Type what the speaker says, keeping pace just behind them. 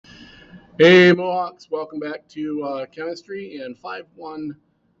Hey Mohawks, welcome back to Chemistry and 5-1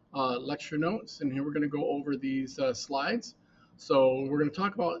 lecture notes. And here we're going to go over these slides. So we're going to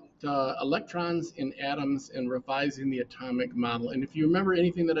talk about electrons in atoms and revising the atomic model. And if you remember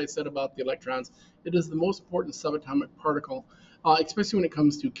anything that I said about the electrons, it is the most important subatomic particle, especially when it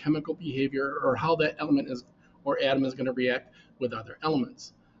comes to chemical behavior or how that element is or atom is going to react with other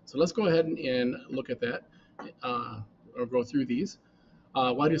elements. So let's go ahead and look at that or go through these.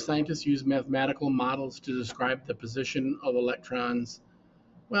 Why do scientists use mathematical models to describe the position of electrons?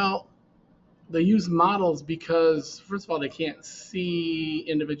 Well, they use models because, first of all, they can't see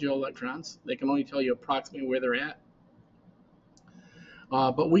individual electrons. They can only tell you approximately where they're at.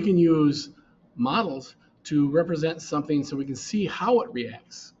 But we can use models to represent something so we can see how it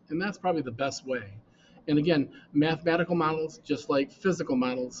reacts. And that's probably the best way. And again, mathematical models, just like physical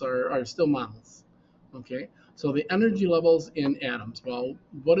models, are still models. Okay, so the energy levels in atoms. Well,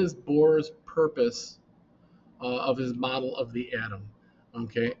 what is Bohr's purpose of his model of the atom?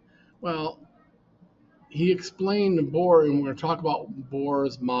 Okay, well, he explained Bohr, and we're going to talk about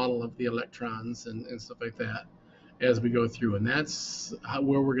Bohr's model of the electrons and stuff like that as we go through, and that's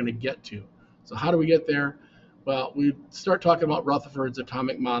where we're going to get to. So how do we get there? Well, we start talking about Rutherford's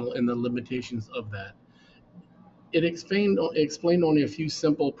atomic model and the limitations of that. It explained only a few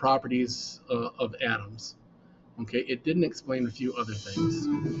simple properties of atoms. Okay, it didn't explain a few other things.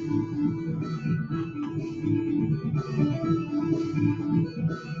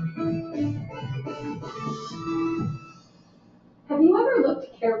 Have you ever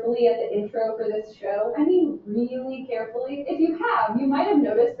looked carefully at the intro for this show? I mean, really carefully? If you have, you might have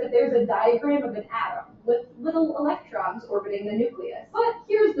noticed that there's a diagram of an atom with little electrons orbiting the nucleus. But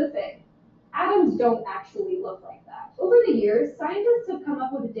here's the thing. Atoms don't actually look like that. Over the years, scientists have come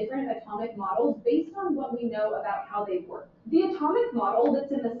up with different atomic models based on what we know about how they work. The atomic model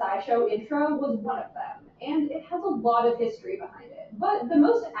that's in the SciShow intro was one of them, and it has a lot of history behind it. But the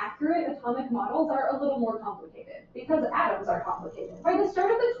most accurate atomic models are a little more complicated, because atoms are complicated. By the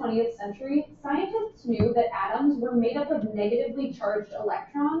start of the 20th century, scientists knew that atoms were made up of negatively charged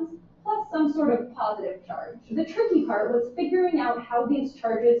electrons plus some sort of positive charge. The tricky part was figuring out how these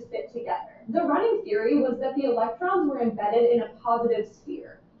charges fit together. The running theory was that the electrons were embedded in a positive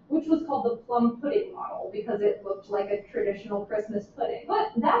sphere, which was called the plum pudding model because it looked like a traditional Christmas pudding.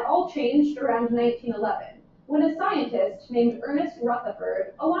 But that all changed around 1911, when a scientist named Ernest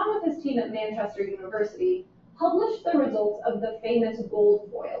Rutherford, along with his team at Manchester University, published the results of the famous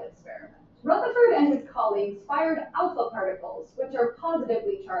gold foil experiment. Rutherford and his colleagues fired alpha particles, which are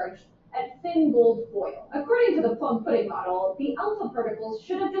positively charged, at thin gold foil. According to the plum pudding model, the alpha particles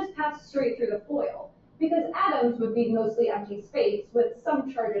should have just passed straight through the foil, because atoms would be mostly empty space with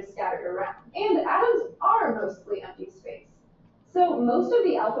some charges scattered around. And atoms are mostly empty space. So most of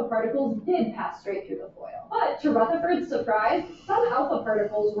the alpha particles did pass straight through the foil. But to Rutherford's surprise, some alpha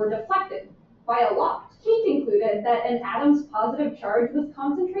particles were deflected by a lot. He concluded that an atom's positive charge was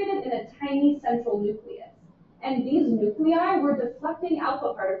concentrated in a tiny central nucleus, and these nuclei were deflecting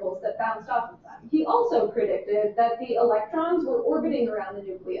alpha particles that bounced off of them. He also predicted that the electrons were orbiting around the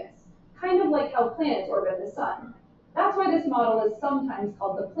nucleus, kind of like how planets orbit the sun. That's why this model is sometimes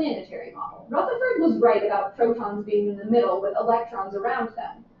called the planetary model. Rutherford was right about protons being in the middle with electrons around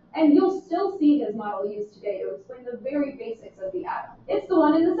them, and you'll still see his model used today to explain the very basics of the atom. It's the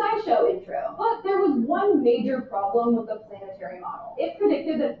one in the SciShow intro. But there was one major problem with the planetary model. It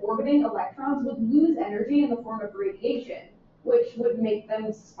predicted that orbiting electrons would lose energy in the form of radiation, which would make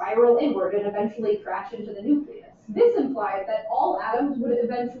them spiral inward and eventually crash into the nucleus. This implied that all atoms would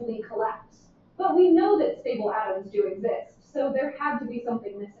eventually collapse. But we know that stable atoms do exist, so there had to be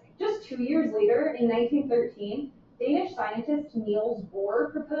something missing. Just 2 years later, in 1913, Danish scientist Niels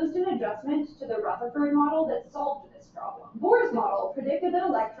Bohr proposed an adjustment to the Rutherford model that solved this problem. Bohr's model predicted that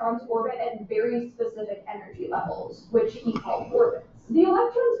electrons orbit at very specific energy levels, which he called orbits. The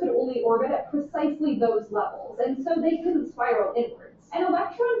electrons could only orbit at precisely those levels, and so they couldn't spiral inwards. An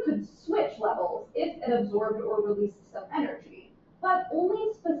electron could switch levels if it absorbed or released some energy, but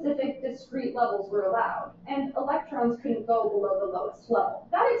only specific discrete levels were allowed, and electrons couldn't go below the lowest level.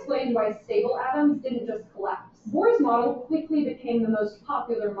 That explained why stable atoms didn't just collapse. Bohr's model quickly became the most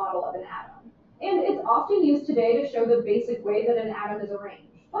popular model of an atom, and it's often used today to show the basic way that an atom is arranged.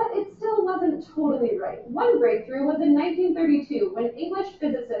 But it still wasn't totally right. One breakthrough was in 1932 when English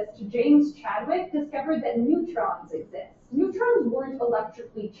physicist James Chadwick discovered that neutrons exist. Neutrons weren't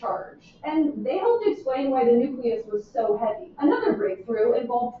electrically charged, and they helped explain why the nucleus was so heavy. Another breakthrough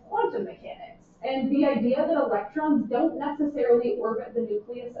involved quantum mechanics. and the idea that electrons don't necessarily orbit the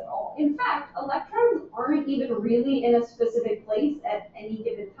nucleus at all. In fact, electrons aren't even really in a specific place at any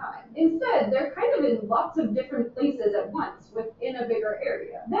given time. Instead, they're kind of in lots of different places at once within a bigger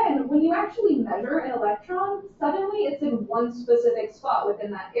area. Then, when you actually measure an electron, suddenly it's in one specific spot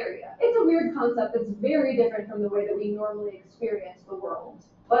within that area. It's a weird concept that's very different from the way that we normally experience the world.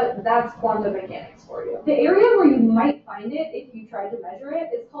 But that's quantum mechanics for you. The area where you might find it if you try to measure it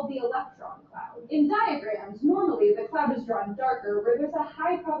is called the electron cloud. In diagrams, normally the cloud is drawn darker where there's a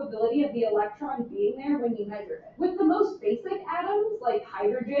high probability of the electron being there when you measure it. With the most basic atoms like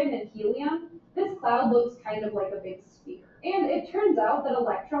hydrogen and helium, this cloud looks kind of like a big sphere. And it turns out that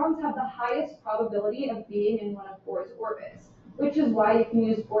electrons have the highest probability of being in one of Bohr's orbits, which is why you can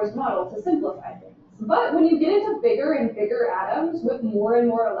use Bohr's model to simplify things. But when you get into bigger and bigger atoms with more and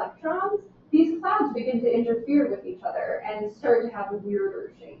more electrons, these clouds begin to interfere with each other and start to have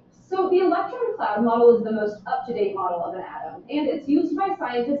weirder shapes. So the electron cloud model is the most up-to-date model of an atom, and it's used by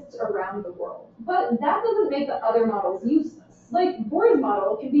scientists around the world. But that doesn't make the other models useless. Like Bohr's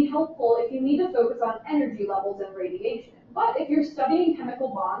model can be helpful if you need to focus on energy levels and radiation. But if you're studying chemical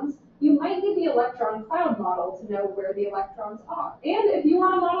bonds, you might need the electron cloud model to know where the electrons are. And if you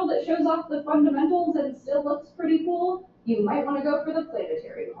want a model that shows off the fundamentals and still looks pretty cool, you might want to go for the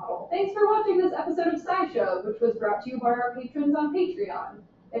planetary model. Thanks for watching this episode of SciShow, which was brought to you by our patrons on Patreon.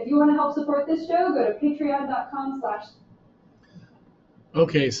 If you want to help support this show, go to patreon.com/.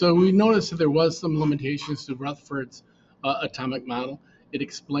 Okay, so we noticed that there was some limitations to Rutherford's atomic model. It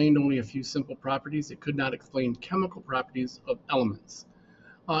explained only a few simple properties. It could not explain chemical properties of elements.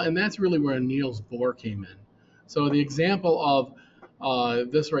 And that's really where Niels Bohr came in. So the example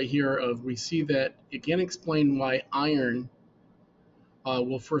of this right here, we see that it can explain why iron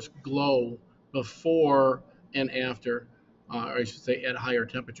will first glow before and after, or I should say at higher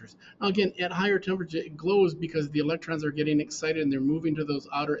temperatures. Now again, at higher temperature, it glows because the electrons are getting excited and they're moving to those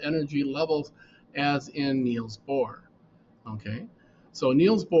outer energy levels, as in Niels Bohr. Okay, so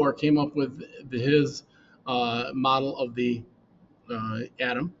Niels Bohr came up with his model of the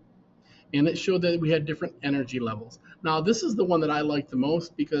atom, and it showed that we had different energy levels. Now, this is the one that I like the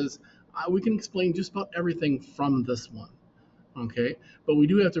most because we can explain just about everything from this one. Okay, but we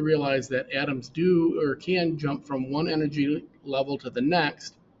do have to realize that atoms do or can jump from one energy level to the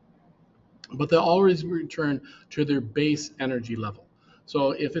next, but they'll always return to their base energy level.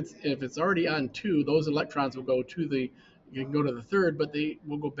 So if it's already on 2, those electrons will go to you can go to the third, but they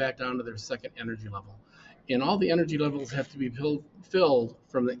will go back down to their second energy level. And all the energy levels have to be filled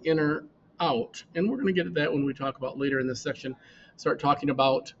from the inner out. And we're going to get at that when we talk about later in this section, start talking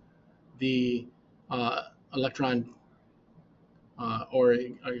about the electron,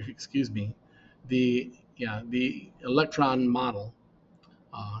 the electron model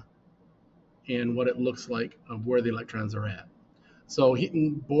and what it looks like of where the electrons are at. So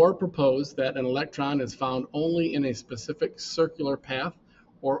Bohr proposed that an electron is found only in a specific circular path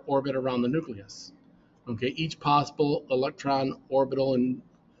or orbit around the nucleus. Okay, each possible electron orbital in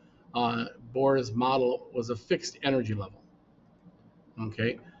Bohr's model was a fixed energy level.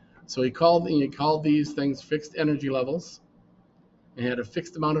 Okay, so he called these things fixed energy levels and had a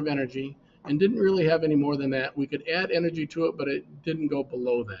fixed amount of energy and didn't really have any more than that. We could add energy to it, but it didn't go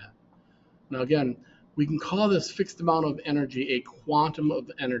below that. Now again, we can call this fixed amount of energy a quantum of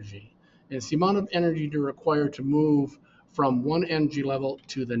energy. And it's the amount of energy to require to move from one energy level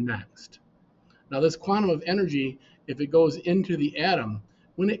to the next. Now this quantum of energy, if it goes into the atom,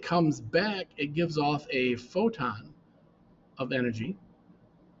 when it comes back, it gives off a photon of energy,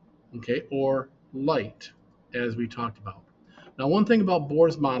 okay, or light, as we talked about. Now one thing about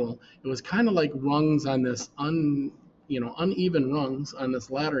Bohr's model, it was kind of like rungs on this uneven rungs on this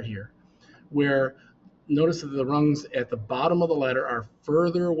ladder here, where notice that the rungs at the bottom of the ladder are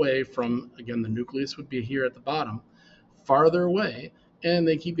further away from, again, the nucleus would be here at the bottom, farther away, and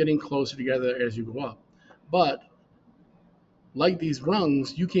they keep getting closer together as you go up. But like these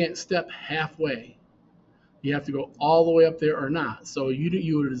rungs, you can't step halfway. You have to go all the way up there or not. So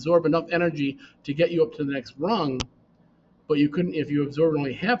you would absorb enough energy to get you up to the next rung, but you couldn't, if you absorbed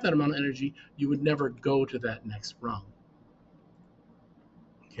only half that amount of energy, you would never go to that next rung.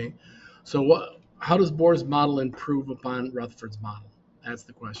 Okay, so how does Bohr's model improve upon Rutherford's model? That's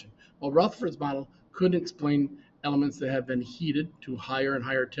the question. Well, Rutherford's model couldn't explain elements that have been heated to higher and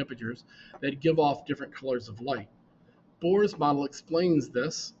higher temperatures that give off different colors of light. Bohr's model explains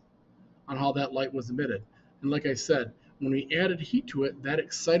this on how that light was emitted. And like I said, when we added heat to it, that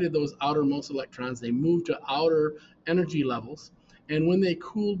excited those outermost electrons. They moved to outer energy levels. And when they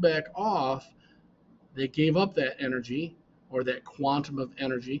cooled back off, they gave up that energy or that quantum of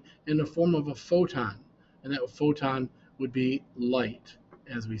energy in the form of a photon. And that photon would be light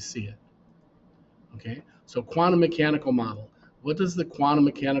as we see it. Okay, so quantum mechanical model. What does the quantum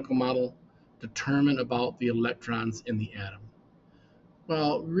mechanical model determine about the electrons in the atom?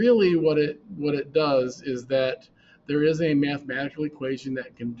 Well, really what it does is that there is a mathematical equation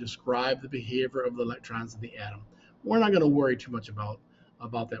that can describe the behavior of the electrons in the atom. We're not going to worry too much about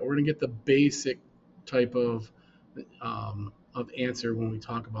that. We're going to get the basic type of answer when we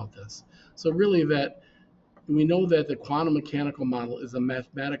talk about this. So really that we know that the quantum mechanical model is a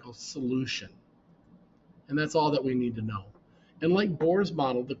mathematical solution. And that's all that we need to know. And like Bohr's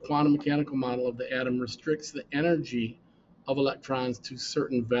model, the quantum mechanical model of the atom restricts the energy of electrons to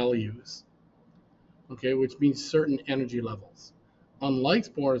certain values, okay, which means certain energy levels.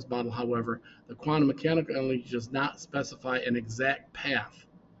 Unlike Bohr's model, however, the quantum mechanical energy does not specify an exact path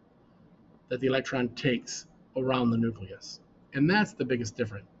that the electron takes around the nucleus. And that's the biggest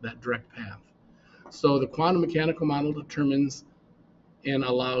difference, that direct path. So the quantum mechanical model determines and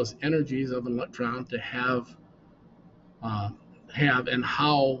allows energies of an electron to have and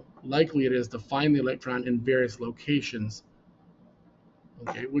how likely it is to find the electron in various locations,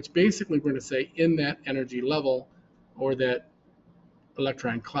 okay, which basically we're going to say in that energy level or that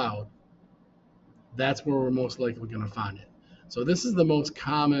electron cloud, that's where we're most likely going to find it. So this is the most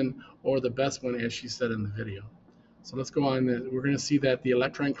common or the best one, as she said in the video. So let's go on. We're going to see that the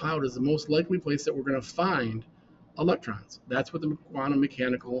electron cloud is the most likely place that we're going to find electrons. That's what the quantum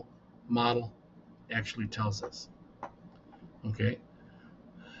mechanical model actually tells us. Okay.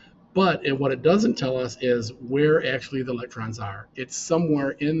 But what it doesn't tell us is where actually the electrons are. It's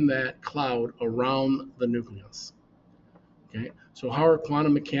somewhere in that cloud around the nucleus. Okay. So how are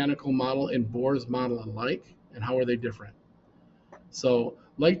quantum mechanical model and Bohr's model alike, and how are they different? So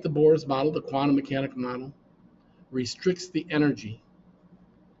like the Bohr's model, the quantum mechanical model restricts the energy,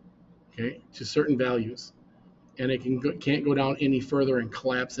 okay, to certain values, and it can't go down any further and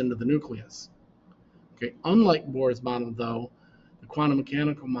collapse into the nucleus. Okay, unlike Bohr's model, though, the quantum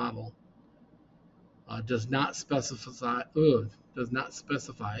mechanical model does not specify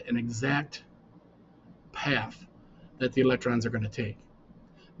an exact path that the electrons are going to take.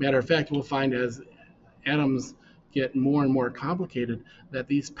 Matter of fact, we'll find as atoms get more and more complicated that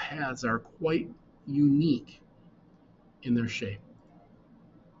these paths are quite unique in their shape.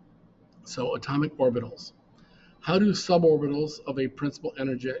 So atomic orbitals. How do suborbitals of a principal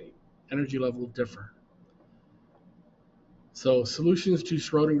energy level differ? So solutions to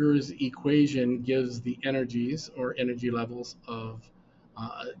Schrodinger's equation gives the energies or energy levels of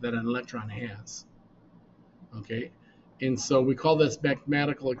that an electron has. Okay, and so we call this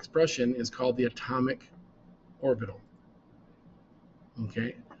mathematical expression is called the atomic orbital.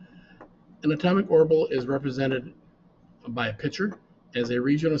 Okay, an atomic orbital is represented by a picture as a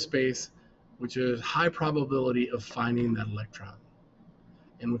region of space which is high probability of finding that electron,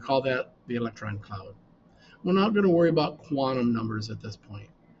 and we call that the electron cloud. We're not going to worry about quantum numbers at this point.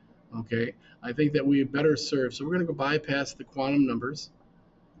 Okay, I think that we better serve. So we're going to go bypass the quantum numbers,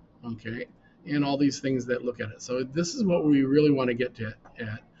 okay, and all these things that look at it. So this is what we really want to get to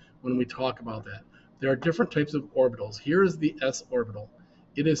at when we talk about that. There are different types of orbitals. Here is the s orbital.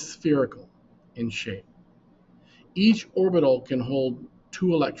 It is spherical in shape. Each orbital can hold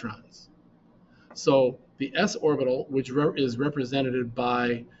 2 electrons. So the s orbital, which is represented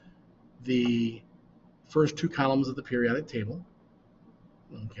by the first 2 columns of the periodic table,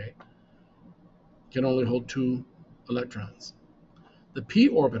 okay, can only hold 2 electrons. The p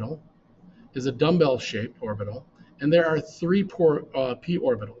orbital is a dumbbell-shaped orbital, and there are 3 p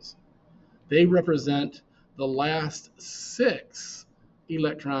orbitals. They represent the last 6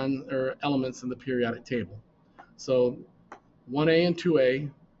 electron or elements in the periodic table. So 1a and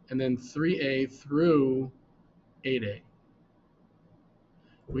 2a, and then 3a through 8a.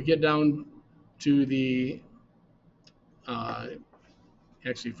 We get down to the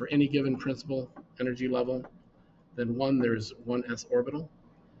actually for any given principal energy level, then there's 1s orbital,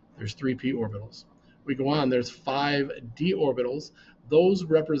 there's 3 p orbitals. We go on, there's 5 d orbitals. Those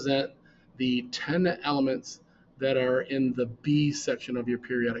represent the 10 elements that are in the B section of your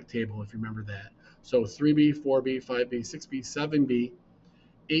periodic table, if you remember that. So 3b, 4b, 5b, 6b, 7b,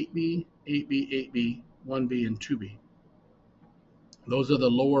 8b, 8b, 8b, 1b, and 2b. Those are the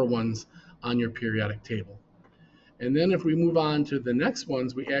lower ones on your periodic table. And then if we move on to the next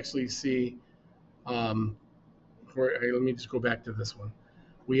ones, we actually see, let me just go back to this one.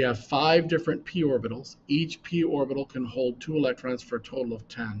 We have 5 different p orbitals. Each p orbital can hold 2 electrons for a total of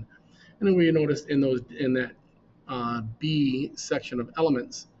 10. And then we notice in that B section of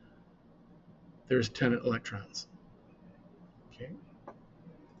elements, there's 10 electrons.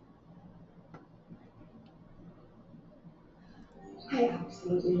 I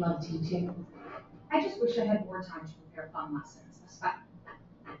absolutely love teaching. I just wish I had more time to prepare fun lessons.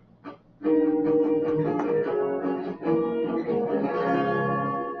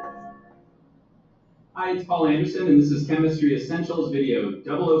 Hi, it's Paul Anderson, and this is Chemistry Essentials video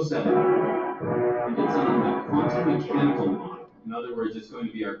 007. And it's on the quantum mechanical model. In other words, it's going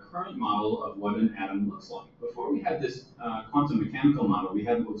to be our current model of what an atom looks like. Before we had this quantum mechanical model, we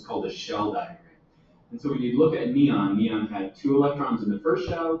had what's called a shell diagram. And so when you look at neon, neon had 2 electrons in the first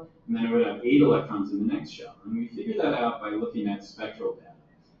shell, and then it would have 8 electrons in the next shell. And we figured that out by looking at spectral data.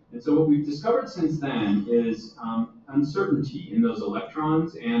 And so what we've discovered since then is uncertainty in those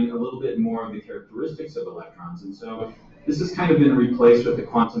electrons and a little bit more of the characteristics of electrons. And so this has kind of been replaced with the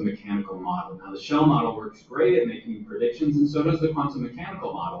quantum mechanical model. Now the shell model works great at making predictions, and so does the quantum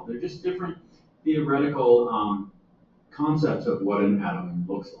mechanical model. They're just different theoretical concepts of what an atom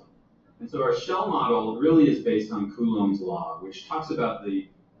looks like. And so our shell model really is based on Coulomb's law, which talks about the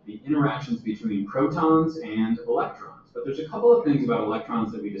interactions between protons and electrons. But there's a couple of things about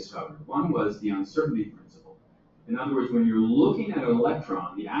electrons that we discovered. One was the uncertainty principle. In other words, when you're looking at an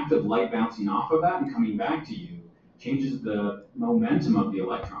electron, the act of light bouncing off of that and coming back to you changes the momentum of the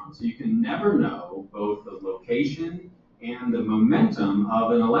electron. So you can never know both the location and the momentum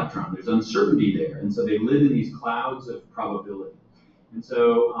of an electron. There's uncertainty there. And so they live in these clouds of probability. And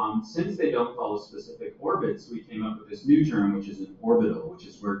so since they don't follow specific orbits, we came up with this new term, which is an orbital, which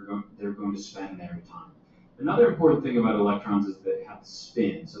is where they're going to spend their time. Another important thing about electrons is they have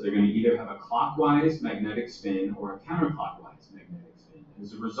spin. So they're going to either have a clockwise magnetic spin or a counterclockwise magnetic spin.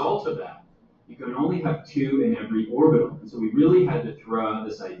 As a result of that, you can only have 2 in every orbital. And so we really had to throw out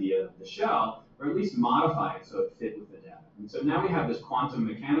this idea of the shell, or at least modify it so it fit with the data. And so now we have this quantum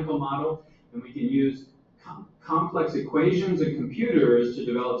mechanical model, and we can use complex equations and computers to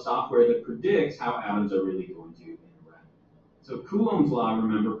develop software that predicts how atoms are really going to interact. So Coulomb's law,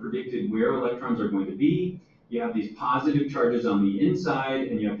 remember, predicted where electrons are going to be. You have these positive charges on the inside,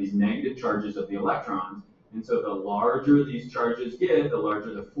 and you have these negative charges of the electrons. And so the larger these charges get, the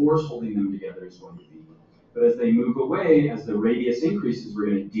larger the force holding them together is going to be. But as they move away, as the radius increases, we're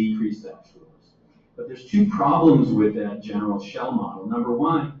going to decrease that force. But there's 2 problems with that general shell model. Number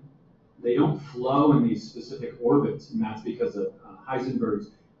one, they don't flow in these specific orbits, and that's because of Heisenberg's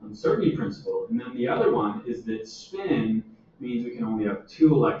uncertainty principle. And then the other one is that spin means we can only have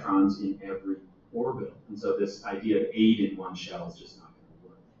 2 electrons in every orbital. And so this idea of 8 in one shell is just not going to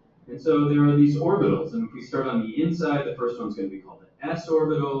work. And so there are these orbitals, and if we start on the inside, the first one's going to be called the s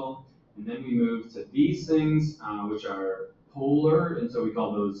orbital, and then we move to these things, which are polar, and so we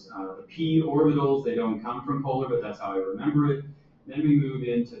call those the p orbitals. They don't come from polar, but that's how I remember it. Then we move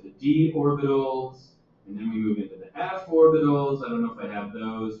into the d orbitals, and then we move into the f orbitals. I don't know if I have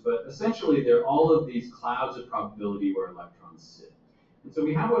those, but essentially they're all of these clouds of probability where electrons sit. And so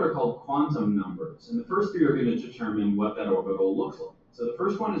we have what are called quantum numbers, and the first 3 are going to determine what that orbital looks like. So the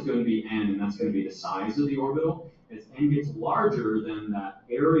first one is going to be n, and that's going to be the size of the orbital. As n gets larger, then that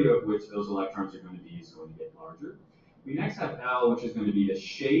area of which those electrons are going to be is going to get larger. We next have L, which is going to be the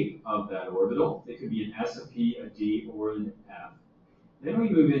shape of that orbital. It could be an S, a P, a D, or an F. Then we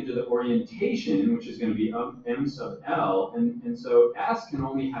move into the orientation, which is going to be M sub L. And so S can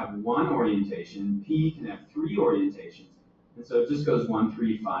only have 1 orientation. P can have 3 orientations. And so it just goes 1,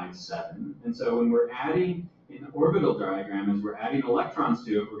 3, 5, 7. And so when we're adding in the orbital diagram, as we're adding electrons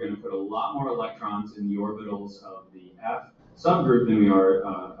to it, we're going to put a lot more electrons in the orbitals of the F subgroup than we are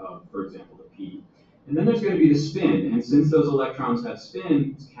of, for example, the P. And then there's going to be the spin. And since those electrons have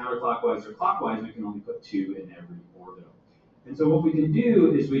spin, counterclockwise or clockwise, we can only put 2 in every orbital. And so what we can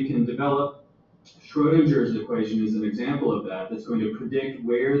do is we can develop Schrodinger's equation as an example of that, that's going to predict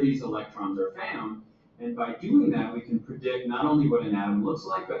where these electrons are found. And by doing that, we can predict not only what an atom looks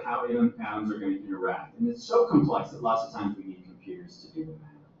like, but how atoms are going to interact. And it's so complex that lots of times we need computers to do the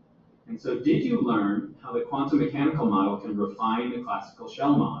math. And so did you learn how the quantum mechanical model can refine the classical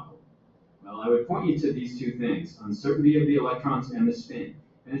shell model? Well, I would point you to these 2 things, uncertainty of the electrons and the spin.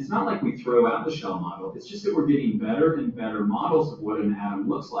 And it's not like we throw out the shell model, it's just that we're getting better and better models of what an atom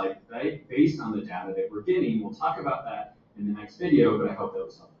looks like, right, based on the data that we're getting. We'll talk about that in the next video, but I hope that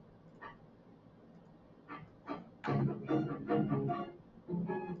was helpful.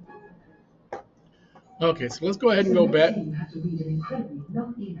 Okay, so let's go ahead and go back.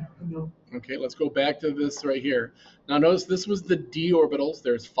 Okay, let's go back to this right here. Now notice this was the d orbitals.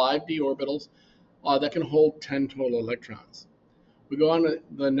 There's 5 d orbitals that can hold 10 total electrons. We go on to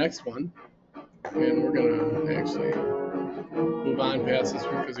the next one, and we're going to actually move on past this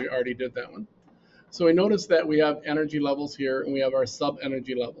one because we already did that one. So we notice that we have energy levels here, and we have our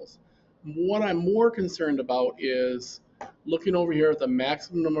sub-energy levels. What I'm more concerned about is looking over here at the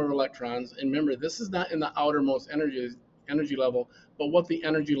maximum number of electrons, and remember, this is not in the outermost energy level, but what the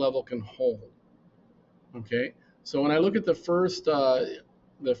energy level can hold. Okay, so when I look at the first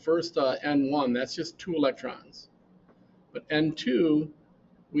N1, that's just 2 electrons. But N2,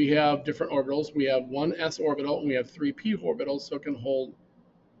 we have different orbitals. We have 1 s orbital and we have 3 p orbitals, so it can hold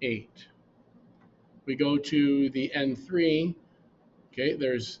 8. We go to the N3. Okay,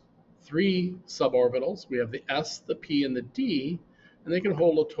 there's 3 suborbitals. We have the s, the p, and the d, and they can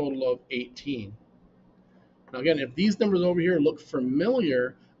hold a total of 18. Now again, if these numbers over here look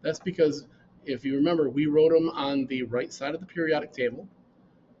familiar, that's because if you remember, we wrote them on the right side of the periodic table,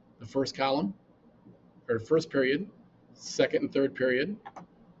 the first column, or first period, second and third period,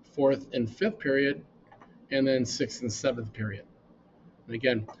 fourth and fifth period, and then sixth and seventh period. And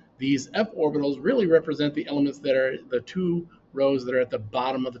again, these f orbitals really represent the elements that are the 2 rows that are at the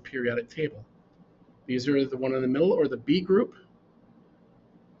bottom of the periodic table. These are the one in the middle, or the B group.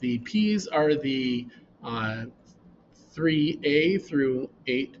 The P's are the 3A through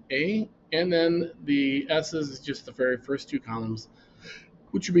 8A, and then the S's is just the very first 2 columns,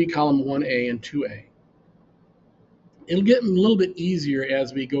 which would be column 1A and 2A. It'll get a little bit easier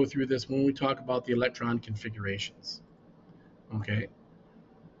as we go through this when we talk about the electron configurations. Okay.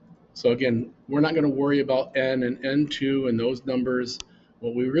 So again, we're not going to worry about N and N2 and those numbers.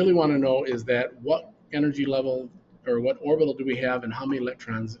 What we really want to know is that what energy level or what orbital do we have and how many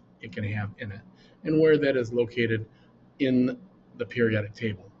electrons it can have in it, and where that is located in the periodic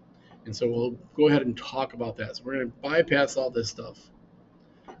table. And so we'll go ahead and talk about that. So we're going to bypass all this stuff.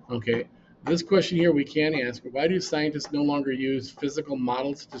 Okay, this question here we can ask, why do scientists no longer use physical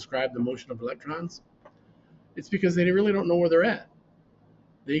models to describe the motion of electrons? It's because they really don't know where they're at.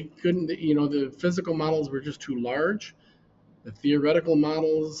 They couldn't, the physical models were just too large. The theoretical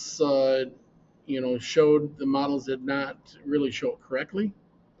models, showed the models did not really show it correctly.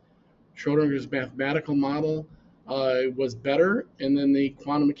 Schrodinger's mathematical model was better, and then the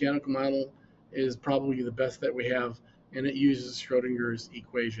quantum mechanical model is probably the best that we have, and it uses Schrodinger's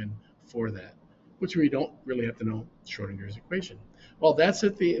equation for that, which we don't really have to know Schrodinger's equation. Well, that's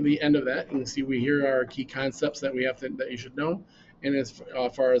at the end of that. You can see here are key concepts that that you should know. And as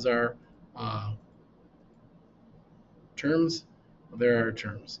far as our terms, there are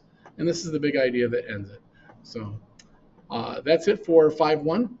terms. And this is the big idea that ends it. So that's it for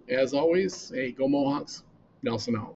 5-1. As always, hey, go Mohawks. Nelson out.